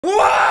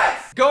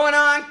What's going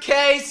on,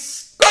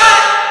 Case? We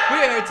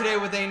are here today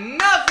with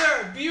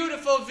another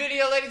beautiful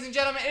video, ladies and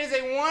gentlemen. It is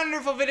a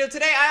wonderful video.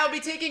 Today, I'll be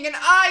taking an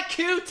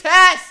IQ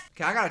test.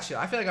 Okay, I gotta chill.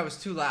 I feel like I was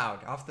too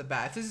loud off the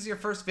bat. If this is your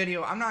first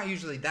video, I'm not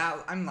usually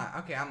that. I'm loud.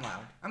 Okay, I'm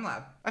loud. I'm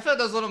loud. I feel like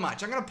that was a little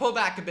much. I'm gonna pull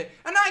back a bit.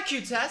 An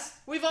IQ test.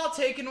 We've all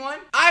taken one.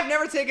 I've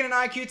never taken an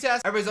IQ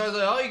test. Everybody's always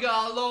like, oh, you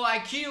got a low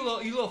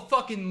IQ, you little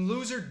fucking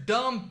loser,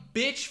 dumb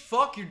bitch.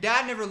 Fuck, your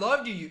dad never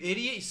loved you, you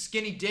idiot, you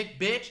skinny dick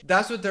bitch.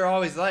 That's what they're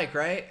always like,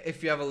 right?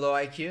 If you have a low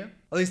IQ.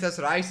 At least that's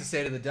what I used to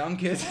say to the dumb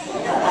kids.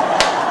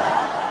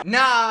 Nah,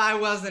 I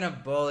wasn't a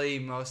bully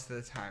most of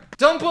the time.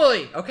 Don't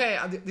bully! Okay,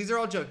 these are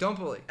all jokes. Don't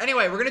bully.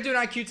 Anyway, we're gonna do an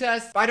IQ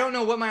test. I don't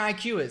know what my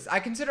IQ is. I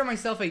consider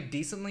myself a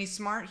decently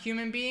smart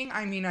human being.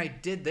 I mean, I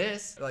did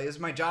this. Like, it's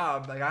my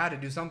job. Like, I had to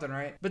do something,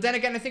 right? But then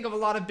again, I think of a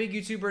lot of big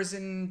YouTubers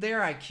and their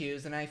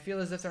IQs, and I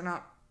feel as if they're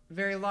not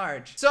very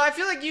large. So I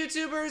feel like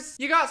YouTubers,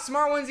 you got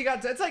smart ones,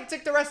 it's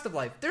like the rest of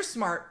life. They're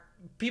smart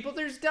people,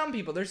 there's dumb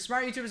people. There's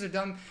smart YouTubers, there's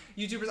dumb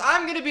YouTubers.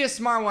 I'm gonna be a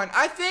smart one.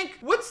 I think,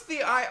 what's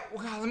the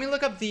let me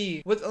look up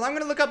I'm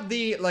gonna look up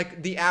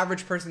the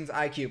average person's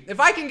IQ.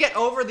 If I can get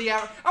over the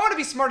average, I want to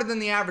be smarter than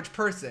the average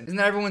person. Isn't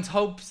that everyone's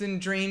hopes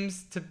and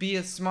dreams to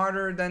be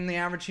smarter than the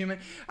average human?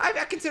 I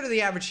consider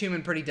the average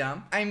human pretty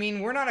dumb. I mean,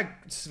 we're not a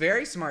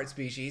very smart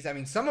species. I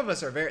mean, some of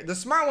us are the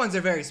smart ones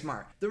are very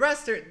smart. The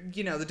rest are,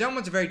 you know, the dumb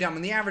ones are very dumb,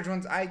 and the average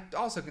ones I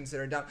also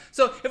consider dumb.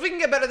 So if we can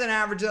get better than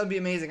average, that would be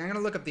amazing. I'm gonna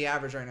look up the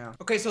average right now.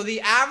 Okay, so the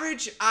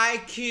average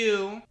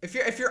IQ,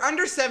 if you're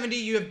under 70,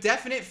 you have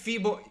definite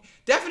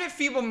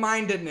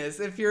feeble-mindedness.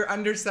 If you're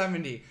under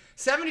 70,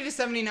 70 to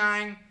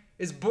 79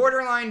 is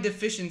borderline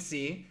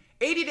deficiency.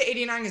 80 to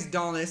 89 is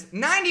dullness.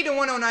 90 to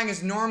 109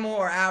 is normal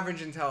or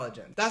average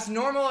intelligence. That's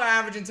normal or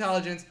average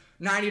intelligence.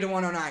 90 to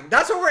 109.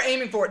 That's what we're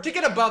aiming for, to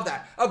get above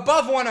that.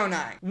 Above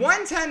 109.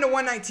 110 to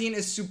 119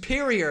 is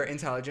superior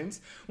intelligence.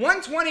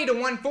 120 to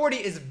 140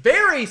 is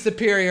very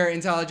superior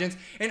intelligence.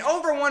 And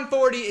over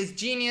 140 is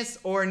genius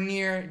or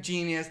near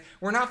genius.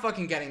 We're not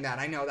fucking getting that,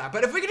 I know that.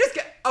 But if we could just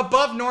get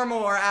above normal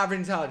or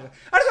average intelligence.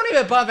 I just want to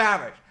be above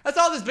average. That's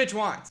all this bitch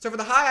wants. So for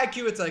the high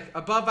IQ, it's like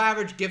above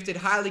average, gifted,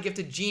 highly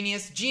gifted,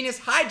 genius,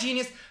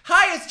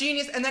 highest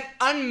genius, and then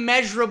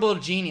unmeasurable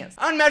genius.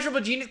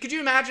 Unmeasurable genius. Could you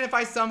imagine if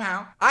I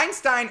somehow,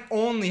 Einstein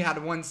only had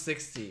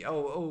 160.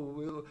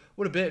 Oh,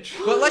 what a bitch.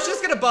 But let's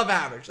just get above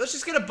average. Let's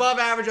just get above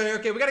average right here.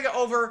 Okay, we gotta go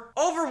over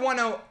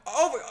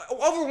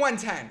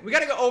 110. We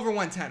gotta go over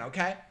 110,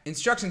 okay?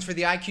 Instructions for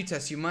the IQ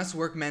test. You must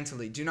work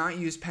mentally. Do not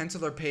use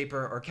pencil or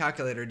paper or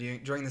calculator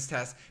during this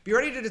test. Be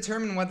ready to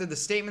determine whether the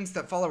statements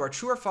that follow are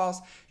true or false.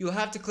 You will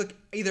have to click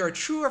either a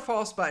true or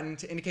false button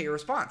to indicate your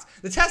response.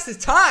 The test is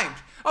timed.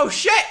 Oh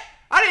shit!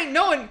 I didn't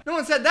know no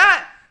one said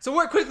that. So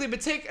work quickly,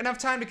 but take enough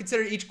time to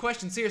consider each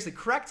question seriously.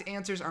 Correct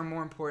answers are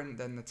more important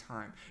than the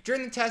time.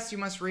 During the test, you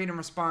must read and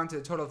respond to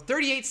a total of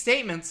 38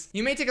 statements.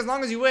 You may take as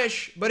long as you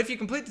wish, but if you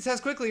complete the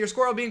test quickly, your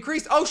score will be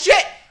increased. Oh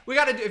shit! We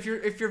gotta do,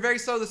 if you're very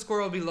slow, the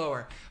score will be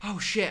lower. Oh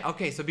shit,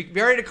 okay, so be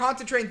ready to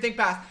concentrate and think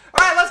fast.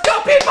 Alright, let's go,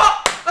 people!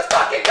 Let's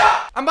fucking go!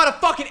 I'm about to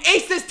fucking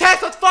ace this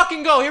test, let's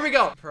fucking go, here we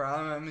go.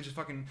 Let me just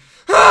fucking,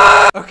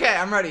 okay,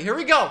 I'm ready, here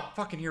we go.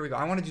 Fucking here we go,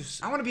 I wanna be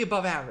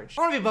above average.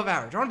 I wanna be above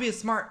average, I wanna be a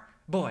smart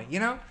boy, you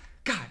know?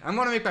 God, I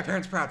want to make my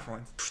parents proud for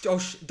once. Oh,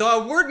 the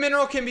word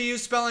mineral can be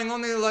used spelling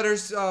only the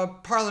letters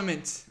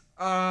parliament.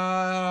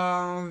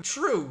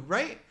 True,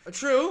 right?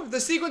 True. The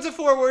sequence of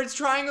 4 words,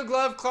 triangle,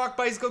 glove, clock,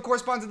 bicycle,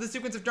 corresponds to the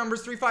sequence of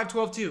numbers 3, 5,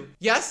 12, 2.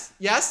 Yes?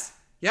 Yes?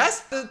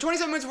 Yes? The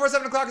 27 minutes before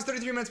 7 o'clock is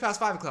 33 minutes past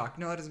 5 o'clock.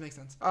 No, that doesn't make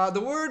sense. The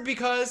word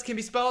because can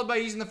be spelled by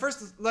using the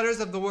first letters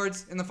of the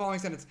words in the following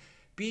sentence.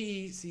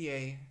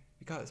 B-E-C-A.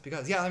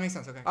 Because, yeah, that makes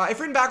sense, okay. If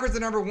written backwards,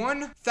 the number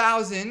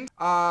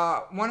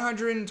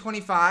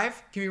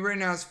 1,125 can be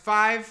written as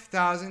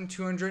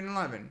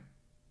 5,211.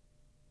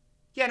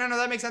 Yeah, no,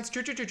 that makes sense.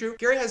 True.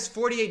 Gary has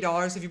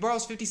 $48. If he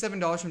borrows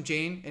 $57 from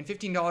Jane and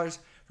 $15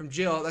 from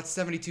Jill, that's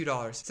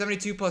 $72.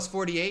 72 plus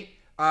 48,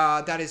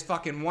 that is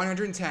fucking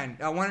 110.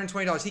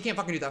 $120. He can't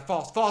fucking do that.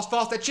 False.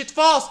 That shit's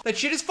false. That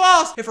shit is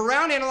false. If a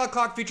round analog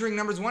clock featuring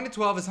numbers 1 to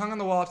 12 is hung on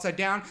the wall upside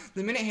down,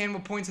 the minute hand will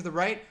point to the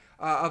right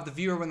of the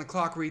viewer when the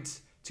clock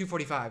reads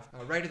 2:45.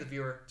 Right of the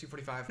viewer,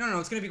 2:45. No,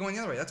 it's gonna be going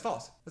the other way. That's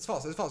false. That's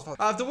false. If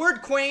the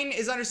word quain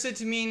is understood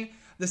to mean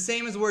the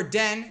same as the word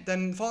den,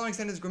 then the following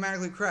sentence is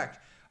grammatically correct.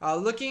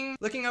 Looking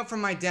out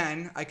from my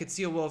den, I could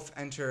see a wolf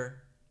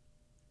enter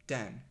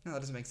den. No,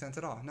 that doesn't make sense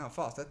at all. No,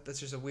 false. That's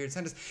just a weird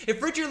sentence.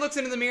 If Richard looks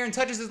into the mirror and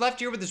touches his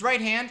left ear with his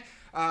right hand,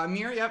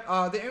 mirror, yep,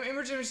 the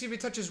image receiver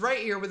touches his right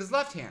ear with his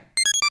left hand.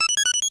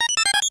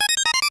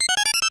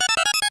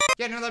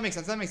 Yeah, no, that makes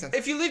sense.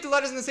 If you leave the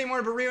letters in the same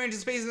order but rearrange the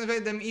spaces and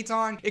them each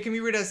on, it can be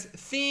read as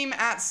theme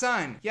at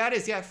sun. Yeah, it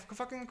is. Yeah,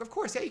 fucking, of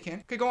course. Yeah, you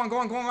can. Okay, go on.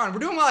 We're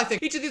doing well, I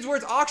think. Each of these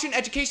words, auction,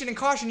 education, and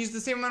caution, use the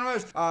same amount of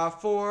letters.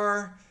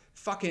 For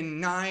fucking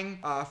 9,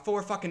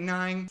 4 fucking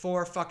 9,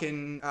 4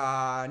 fucking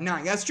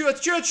 9. That's true,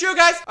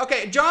 guys.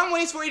 Okay, John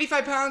weighs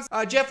 485 pounds.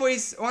 Jeff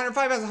weighs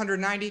 105 pounds,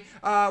 190.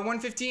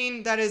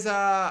 115, that is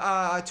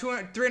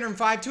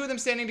 305. Two of them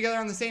standing together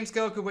on the same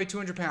scale could weigh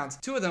 200 pounds.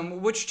 Two of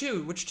them, which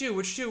two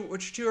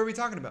are we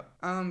talking about?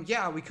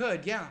 Yeah, we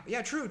could, yeah,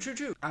 true.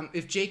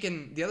 If Jake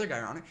and the other guy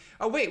are on it.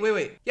 Oh, wait.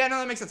 Yeah, no,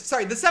 that makes sense.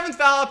 Sorry, the seventh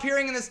vowel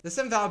appearing in the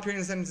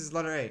sentence is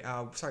letter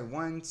A. Sorry,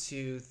 1,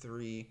 2,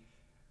 3,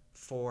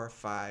 4,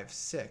 5,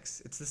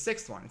 6. It's the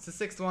sixth one.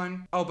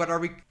 Oh, but are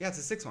we? Yeah, it's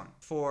the sixth one.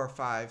 4,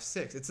 5,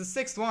 6. It's the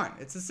sixth one.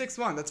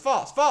 That's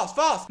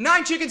false.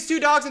 9 chickens, 2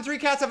 dogs, and 3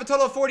 cats have a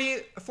total of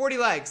 40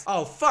 legs.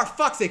 Oh,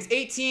 fuck's sakes.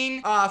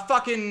 18,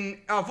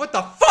 what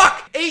the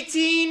fuck?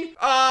 18,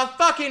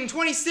 fucking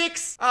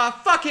 26,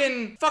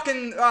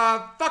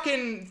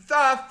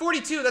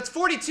 42. That's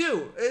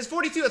 42. It's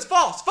 42. That's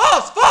false.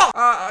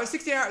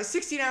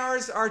 16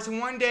 hours are to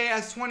 1 day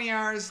as 20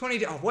 hours. 20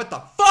 days. Oh, what the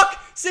fuck?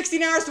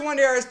 16 hours to 1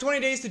 day is 20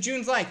 days to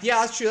June's length.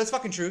 Yeah, that's true. That's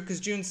fucking true, because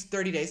June's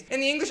 30 days.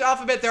 In the English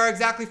alphabet, there are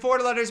exactly 4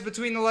 letters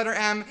between the letter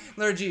M and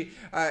letter G.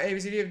 A, B,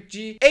 C, D, F,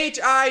 G, H,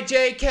 I,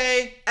 J,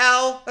 K,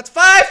 L. That's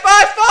 5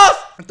 false!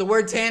 If the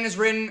word tan is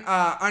written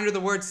under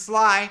the word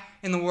sly,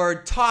 and the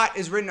word tot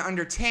is written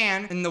under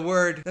tan, and the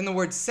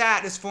word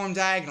sat is formed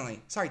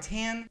diagonally. Sorry,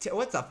 tan?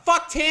 What the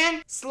fuck,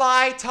 tan?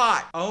 Sly,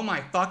 tot. Oh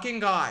my fucking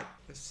god.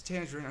 This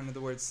tan is written under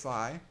the word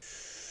sly.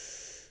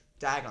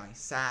 Diagonally,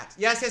 sat.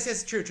 Yes,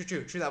 true.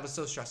 That was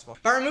so stressful.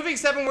 By removing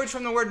 7 words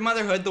from the word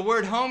motherhood, the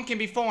word home can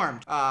be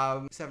formed.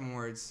 7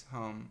 words,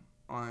 home.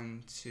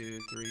 1, 2, 3, 4.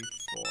 1, 2,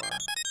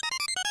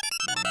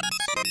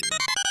 3,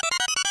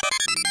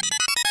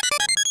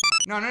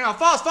 4. No,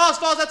 false,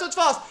 that's what's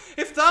false.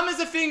 If thumb is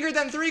a finger,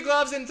 then 3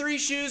 gloves and 3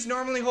 shoes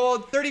normally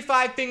hold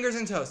 35 fingers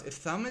and toes. If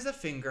thumb is a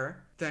finger,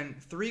 then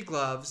 3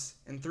 gloves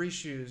and 3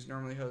 shoes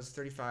normally holds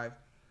 35.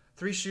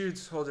 3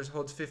 shoes holders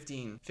holds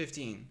 15,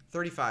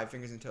 35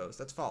 fingers and toes.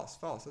 That's false.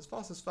 That's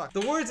false as fuck.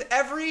 The words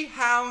every,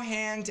 how,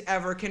 hand,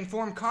 ever can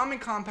form common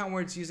compound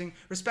words using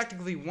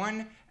respectively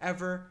one,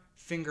 ever,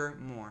 finger,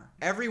 more.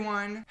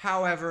 Everyone,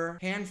 however,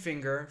 hand,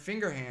 finger,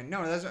 finger, hand.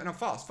 No,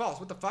 false.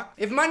 What the fuck?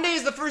 If Monday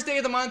is the first day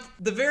of the month,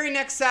 the very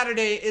next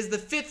Saturday is the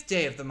 5th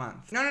day of the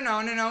month. No,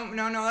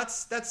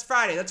 that's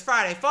Friday. That's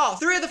Friday. False.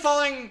 3 of the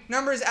following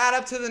numbers add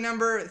up to the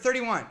number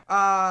 31.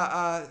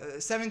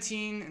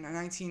 17,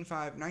 19,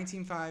 5,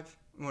 19, 5.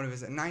 What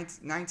is it?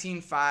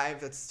 19, 5,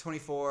 that's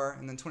 24,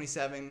 and then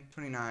 27,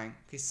 29.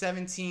 Okay,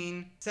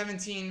 17,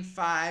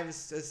 5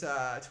 is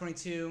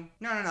 22.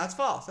 No, that's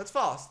false. That's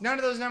false. None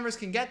of those numbers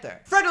can get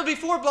there. Fred will be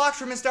 4 blocks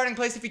from his starting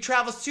place if he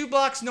travels 2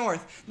 blocks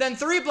north, then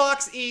 3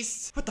 blocks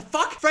east. What the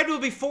fuck? Fred will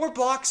be 4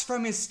 blocks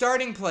from his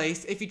starting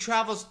place if he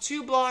travels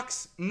 2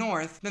 blocks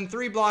north, then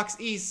 3 blocks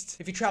east.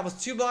 If he travels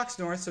 2 blocks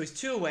north, so he's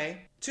 2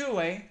 away,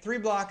 3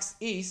 blocks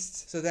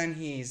east, so then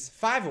he's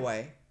 5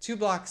 away, 2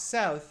 blocks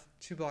south,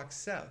 2 blocks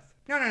south.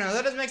 No,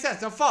 that doesn't make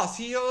sense. No, false.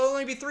 He'll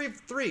only be 3.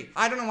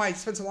 I don't know why he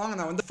spent so long on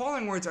that one. The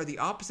following words are the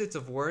opposites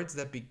of words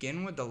that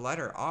begin with the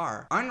letter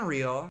R.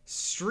 Unreal,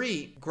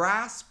 street,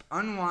 grasp,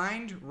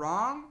 unwind,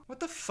 wrong? What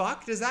the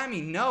fuck does that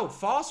mean? No,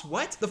 false,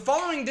 what? The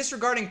following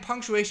disregarding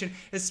punctuation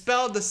is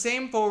spelled the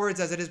same forwards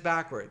as it is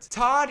backwards.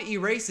 Todd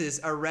erases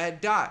a red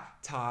dot.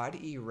 Todd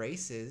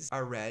erases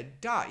a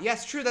red dot.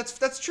 Yes, true.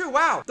 That's true.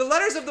 Wow. The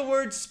letters of the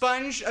word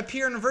sponge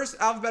appear in reverse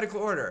alphabetical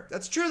order.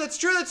 That's true, guys.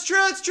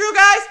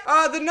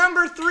 The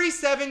number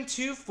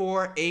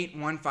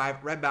 3724815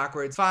 read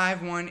backwards.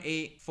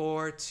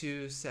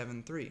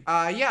 51842373.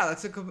 Yeah,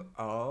 that's a.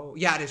 Oh,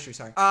 yeah, it is true.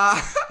 Sorry.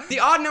 The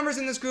odd numbers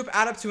in this group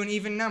add up to an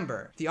even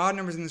number.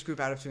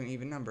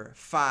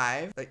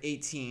 5, like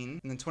 18,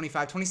 and then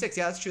 25, 26.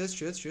 Yeah, that's true.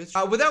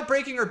 Without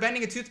breaking or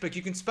bending a toothpick,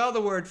 you can spell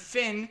the word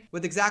fin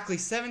with exactly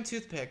 7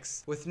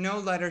 toothpicks with no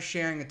letter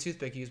sharing a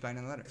toothpick used by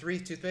another letter. 3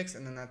 toothpicks,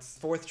 and then that's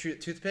 4th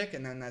toothpick,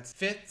 and then that's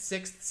 5th,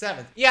 6th,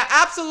 7th. Yeah,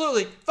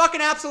 absolutely. Fucking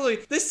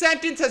absolutely. This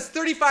sentence has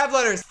 35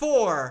 letters.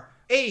 4,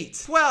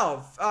 8,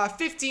 12,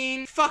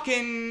 15,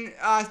 fucking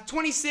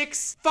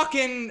 26,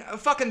 fucking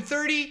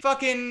 30,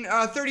 fucking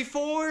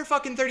 34,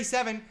 fucking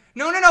 37.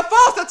 No,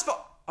 false. That's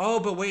false.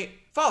 Oh, but wait.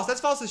 False. That's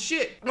false as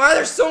shit. Why are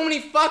there so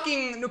many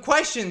fucking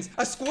questions?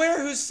 A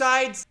square whose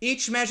sides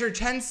each measure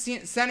 10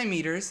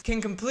 centimeters can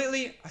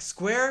completely... A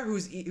square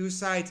whose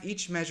sides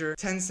each measure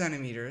 10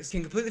 centimeters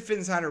can completely fit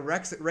inside a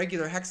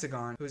regular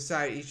hexagon whose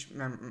side each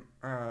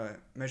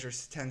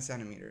measures 10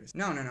 centimeters.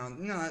 No,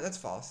 that's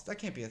false. That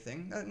can't be a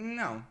thing.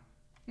 No,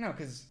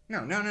 that's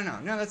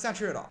not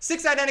true at all.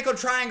 6 identical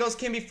triangles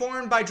can be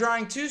formed by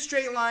drawing 2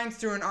 straight lines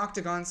through an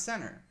octagon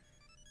center.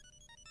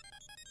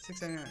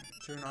 6 identical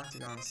through an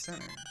octagon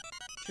center.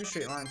 2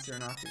 straight lines through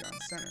an octagon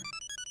center.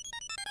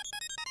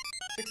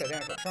 6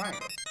 identical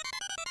triangles.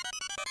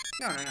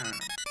 No.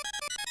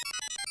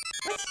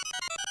 What?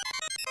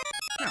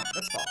 No,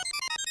 that's false.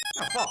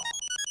 No, false.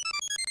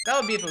 That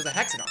would be if it was a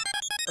hexagon.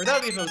 Or that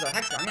would be if it was a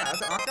hexagon. Yeah,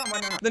 that's an octagon.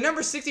 No. The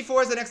number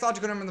 64 is the next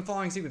logical number in the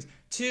following sequence.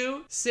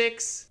 2,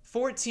 6,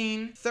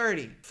 14,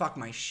 30. Fuck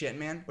my shit,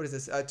 man. What is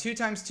this? 2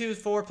 times 2 is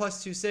 4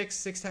 plus 2, 6.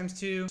 6 times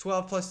 2,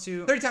 12 plus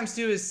 2. 30 times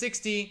 2 is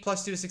 60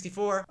 plus 2 is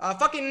 64.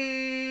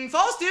 Fucking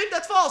false, dude.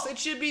 That's false. It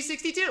should be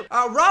 62.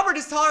 Robert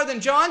is taller than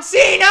John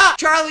Cena.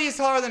 Charlie is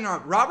taller than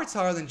Robert. Robert's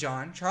taller than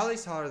John.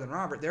 Charlie's taller than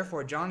Robert.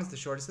 Therefore, John is the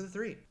shortest of the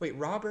 3. Wait,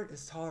 Robert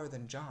is taller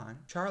than John.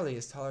 Charlie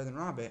is taller than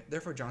Robert.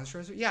 Therefore, John's the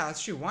shortest. Yeah,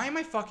 that's true. Why am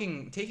I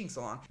fucking taking so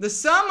long? The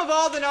sum of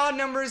all the odd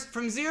numbers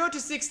from 0 to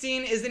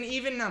 16 is an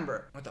even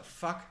number. What the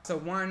fuck? So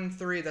 1,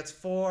 3, that's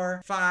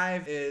 4.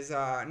 5 is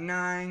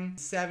 9.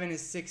 7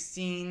 is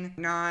 16.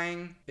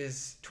 9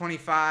 is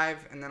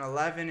 25. And then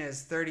 11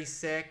 is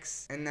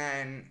 36. And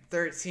then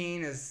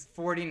 13 is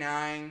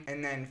 49.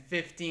 And then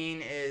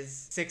 15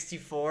 is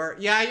 64.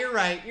 Yeah, you're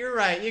right. You're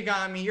right. You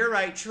got me. You're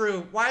right.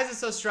 True. Why is it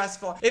so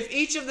stressful? If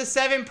each of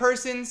 7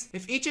 persons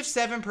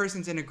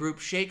in a group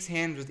shakes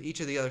hands with each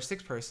of the other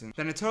 6 persons,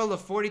 then a total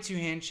of 42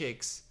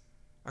 handshakes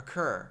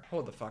occur.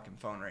 Hold the fucking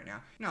phone right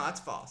now. No,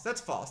 that's false.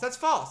 That's false. That's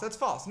false. That's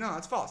false. No,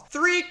 that's false.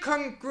 3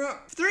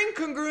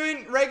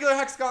 congruent regular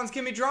hexagons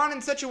can be drawn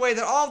in such a way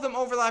that all of them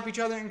overlap each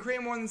other and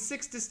create more than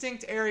 6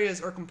 distinct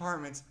areas or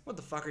compartments. What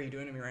the fuck are you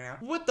doing to me right now?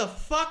 What the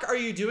fuck are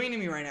you doing to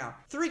me right now?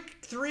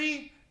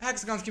 3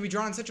 hexagons can be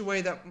drawn in such a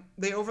way that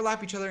they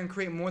overlap each other and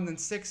create more than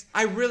 6.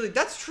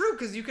 That's true,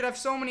 because you could have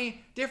so many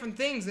different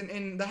things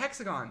in the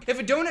hexagon. If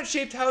a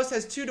donut-shaped house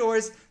has 2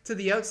 doors to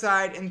the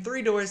outside and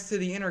 3 doors to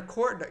the inner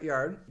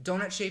courtyard,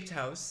 donut-shaped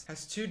house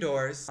has 2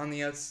 doors on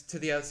the to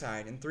the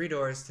outside and 3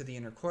 doors to the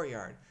inner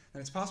courtyard, then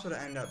it's possible to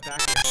end up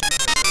back.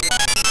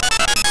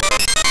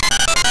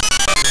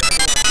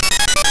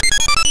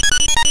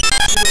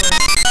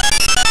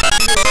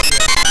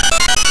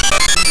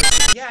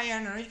 Yeah,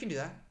 no, you can do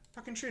that.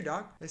 Fucking true,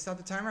 dog. I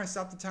stopped the timer. I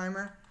stopped the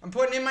timer. I'm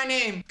putting in my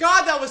name.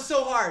 God, that was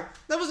so hard.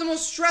 That was the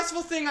most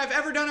stressful thing I've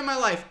ever done in my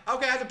life.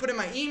 Okay, I have to put in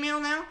my email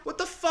now. What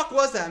the fuck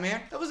was that,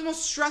 man? That was the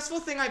most stressful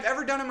thing I've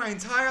ever done in my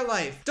entire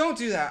life. Don't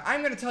do that.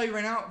 I'm gonna tell you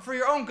right now, for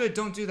your own good,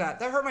 don't do that.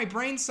 That hurt my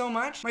brain so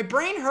much. My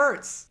brain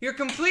hurts. Your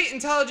complete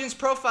intelligence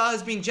profile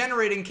has been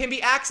generated and can be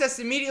accessed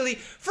immediately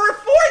for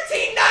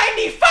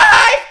 $14.95.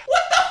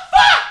 What the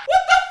fuck?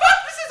 What the fuck?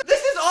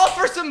 This is all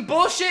for some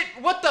bullshit.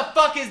 What the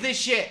fuck is this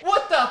shit?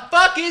 What the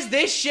fuck is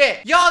this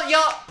shit? Y'all,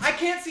 I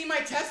can't see my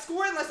test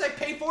score unless I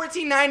pay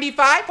 $14.95.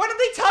 Why didn't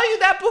they tell you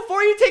that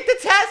before you take the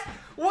test?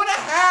 What a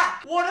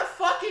hack. What a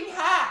fucking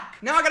hack.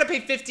 Now I gotta pay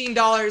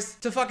 $15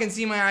 to fucking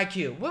see my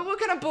IQ. What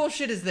kind of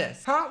bullshit is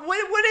this? Huh?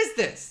 What is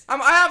this? I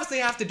obviously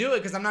have to do it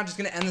because I'm not just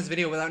gonna end this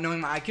video without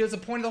knowing my IQ. It's the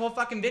point of the whole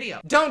fucking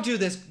video. Don't do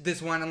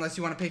this one unless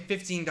you want to pay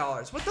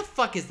 $15. What the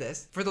fuck is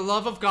this? For the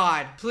love of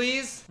God,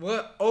 please.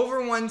 What?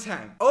 Over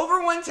 110.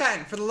 Over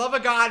 110. For the love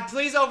of God,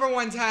 please over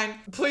 110.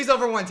 Please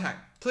over 110.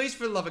 Please,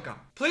 for the love of God.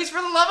 Please,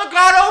 for the love of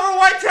God, over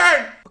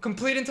 110. A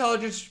complete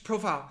intelligence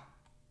profile.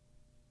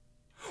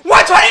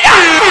 129!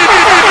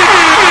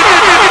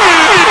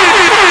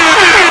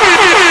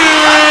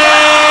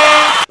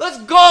 Let's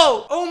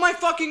go! Oh my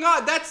fucking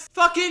God, that's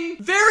fucking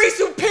very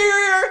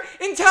superior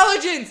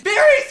intelligence!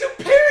 Very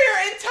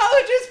superior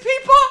intelligence,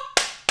 people!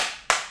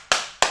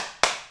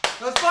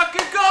 Let's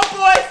fucking go,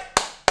 boys!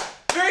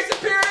 Very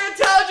superior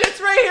intelligence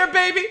right here,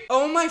 baby!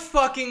 Oh my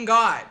fucking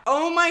God.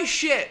 Oh my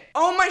shit.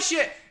 Oh my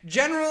shit.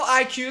 General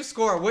IQ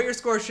score, what your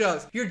score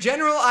shows. Your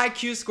general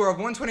IQ score of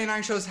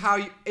 129 shows how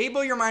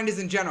able your mind is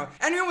in general.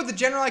 Anyone with a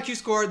general IQ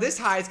score this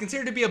high is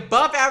considered to be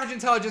above average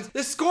intelligence.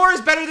 The score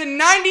is better than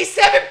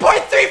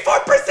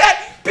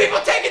 97.34%! People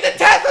taking the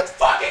test, let's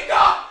fucking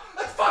go!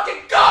 Let's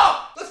fucking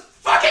go! Let's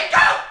fucking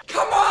go!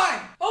 Come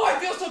on! Oh, I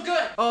feel so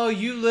good. Oh,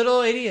 you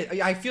little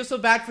idiot. I feel so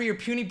bad for your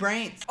puny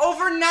brains.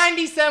 Over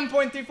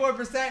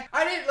 97.34%.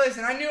 I didn't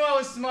listen. I knew I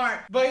was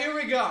smart, but here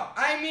we go.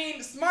 I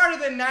mean, smarter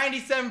than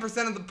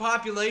 97% of the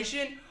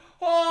population.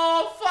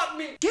 Oh, fuck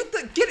me. Get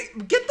the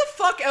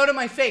fuck out of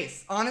my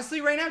face.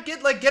 Honestly, right now,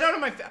 get out of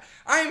my face.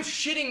 I am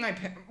shitting my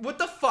pants. What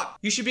the fuck?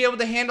 You should be able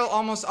to handle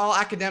almost all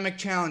academic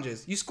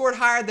challenges. You scored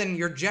higher than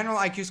your general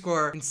IQ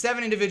score in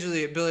 7 individual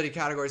ability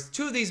categories.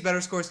 2 of these better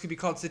scores could be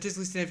called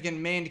statistically significant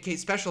and may indicate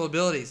special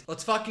abilities.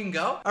 Let's fucking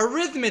go.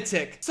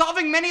 Arithmetic.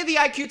 Solving many of the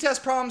IQ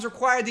test problems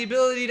require the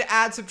ability to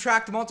add,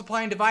 subtract,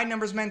 multiply, and divide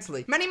numbers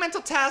mentally. Many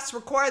mental tasks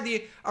require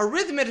the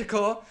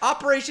arithmetical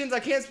operations,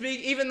 I can't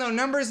speak, even though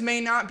numbers may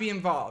not be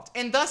involved.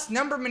 And thus,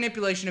 number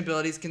manipulation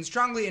abilities can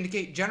strongly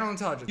indicate general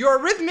intelligence. Your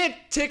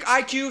arithmetic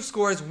IQ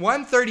score is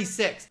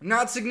 136.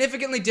 Not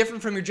significantly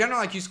different from your general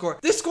IQ score.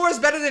 This score is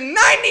better than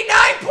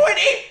 99.8.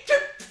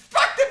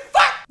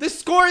 This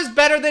score is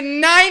better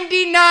than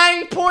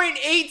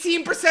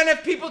 99.18%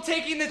 of people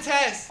taking the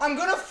test. I'm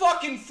gonna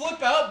fucking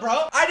flip out,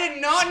 bro. I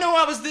did not know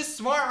I was this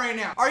smart right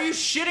now. Are you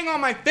shitting on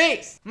my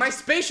face? My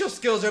spatial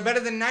skills are better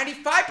than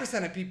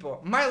 95% of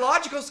people. My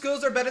logical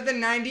skills are better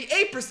than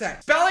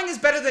 98%. Spelling is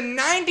better than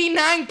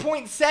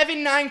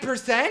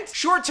 99.79%.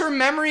 Short-term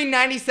memory,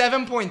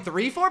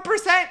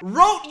 97.34%.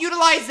 Rote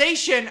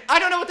utilization, I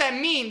don't know what that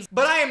means,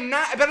 but I am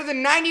not better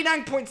than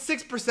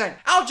 99.6%.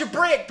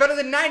 Algebraic, better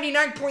than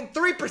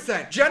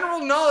 99.3%.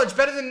 general knowledge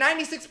better than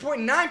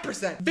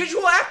 96.9%.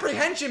 Visual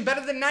apprehension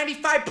better than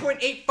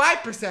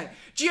 95.85%.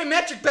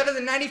 Geometric better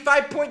than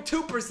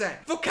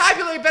 95.2%.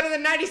 Vocabulary better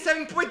than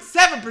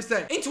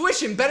 97.7%.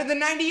 Intuition better than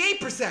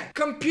 98%.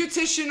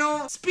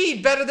 Computational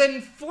speed better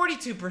than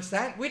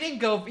 42%. We didn't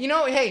go, you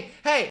know, hey,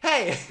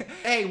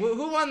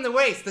 who won the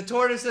race? The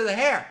tortoise or the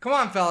hare? Come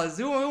on, fellas,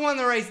 who won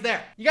the race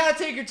there? You gotta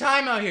take your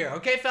time out here,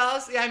 okay,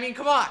 fellas? Yeah, I mean,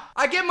 come on.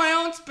 I get my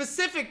own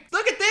specific,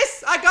 look at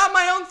this, I got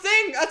my own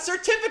thing, a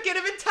certificate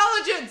of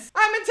intelligence.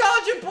 I'm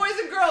intelligent, boys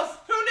and girls.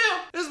 Who knew?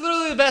 This is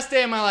literally the best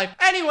day of my life.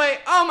 Anyway,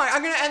 I'm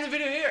gonna end the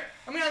video here.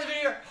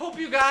 Hope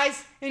you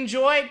guys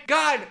enjoyed.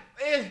 God,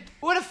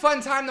 what a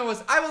fun time that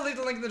was. I will leave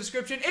the link in the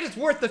description. It is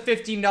worth the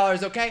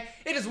 $15, okay?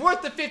 It is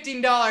worth the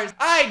 $15.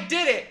 I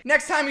did it.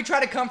 Next time you try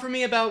to come for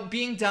me about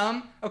being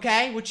dumb,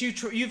 okay, which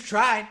you've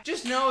tried,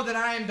 just know that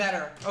I am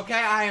better,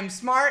 okay? I am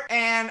smart,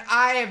 and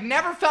I have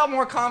never felt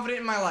more confident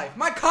in my life.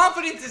 My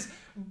confidence is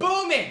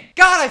booming.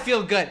 God, I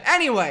feel good.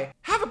 Anyway,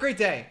 have a great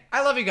day.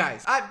 I love you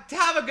guys.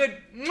 Have a good,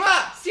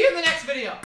 see you in the next video.